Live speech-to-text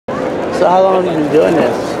So how long have you been doing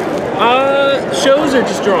this? Shows or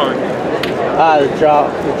just drawing? The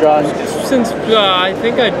drawing. Since I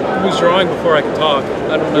think I was drawing before I could talk.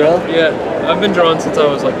 I don't know. Really? Yeah, I've been drawing since I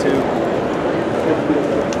was like 2.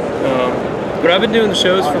 But I've been doing the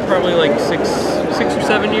shows for probably like 6 or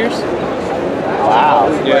 7 years. Wow.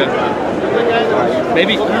 Yeah.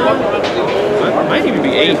 Maybe. It might even be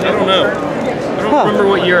 8. I don't know. I don't remember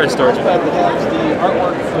what year I started.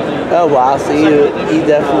 Oh wow, so you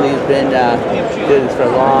definitely been doing this for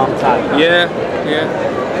a long time. Yeah.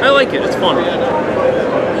 I like it. It's fun.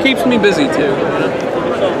 Keeps me busy too.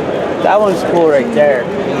 That one's cool right there.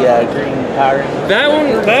 The green powder.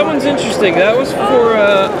 That one's interesting. That was for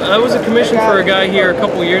I was a commission for a guy here a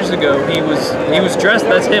couple years ago. He was dressed.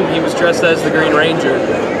 That's him. He was dressed as the Green Ranger,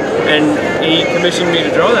 and he commissioned me to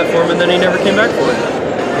draw that for him, and then he never came back for it.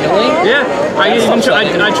 Really? Yeah.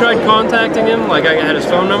 I tried contacting him. Like I had his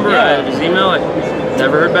phone number. I had his email. I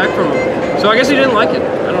never heard back from him. So I guess he didn't like it.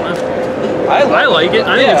 I don't know. I like it.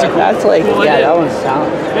 I think it's a cool. That's like cool yeah, idea. that one's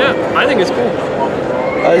sound. Yeah, I think it's cool.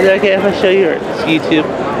 Oh, is it okay if I show you your YouTube?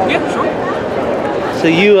 Yeah, sure. So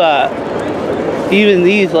you even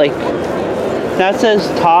these like that says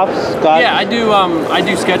Tops. Yeah, I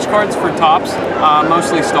do sketch cards for Tops,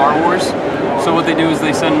 mostly Star Wars. So what they do is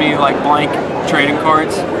they send me like blank trading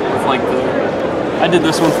cards with like I did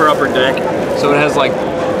this one for Upper Deck. So it has like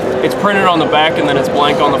it's printed on the back and then it's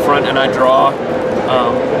blank on the front, and I draw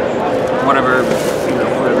whatever the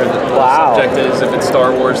subject is. If it's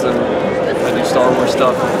Star Wars, then I do Star Wars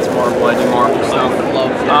stuff. If it's Marvel, I do Marvel stuff.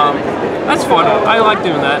 That's fun. I like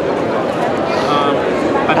doing that.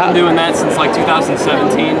 I've been doing that since like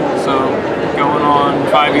 2017, so going on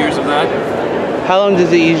 5 years of that. How long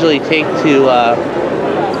does it usually take to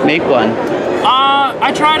make one?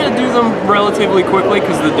 I try to do them relatively quickly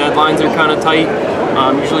because the deadlines are kind of tight.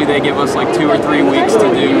 Usually they give us like 2 or 3 weeks to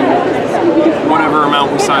do whatever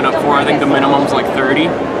amount we sign up for. I think the minimum's like 30.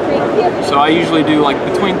 So I usually do like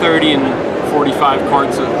between 30 and 45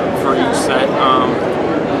 cards for each set.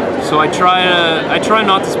 So I try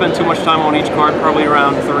not to spend too much time on each card, probably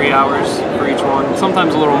around 3 hours for each one.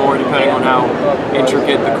 Sometimes a little more depending on how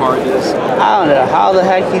intricate the card is. I don't know how the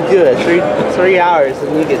heck you do it. Three hours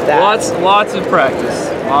and you get that. Lots of practice.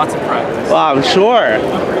 Lots of practice. Well, I'm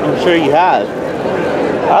sure you have.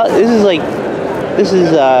 This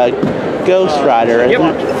is Ghost Rider, isn't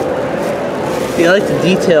it? I like the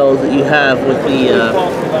details that you have with the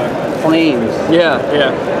flames. Yeah.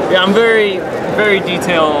 I'm very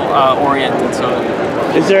detail oriented. So,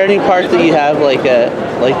 is there any part that you have like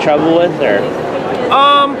trouble with, or?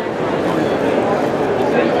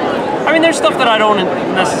 I mean, there's stuff that I don't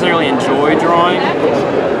necessarily enjoy drawing,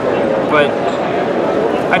 but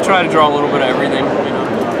I try to draw a little bit of everything. You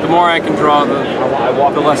know, the more I can draw,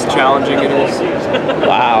 the less challenging it is.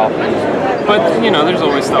 Wow. But you know, there's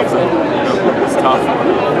always stuff that it's tough.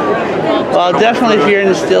 Well, definitely if you're in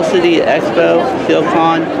the Steel City Expo,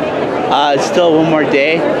 SteelCon, it's still one more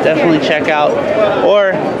day. Definitely check out.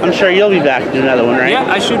 Or I'm sure you'll be back to do another one, right?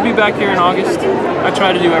 Yeah, I should be back here in August. I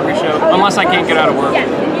try to do every show, unless I can't get out of work.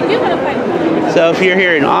 So if you're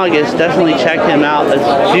here in August, definitely check him out. That's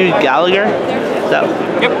Jude Gallagher.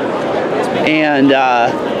 Yep. And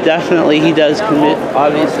definitely he does commit.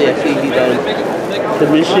 Obviously, I see he does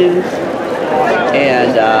commissions.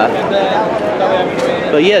 And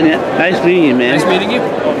but yeah, nice meeting you, man. Nice meeting you.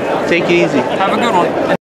 Take it easy. Have a good one.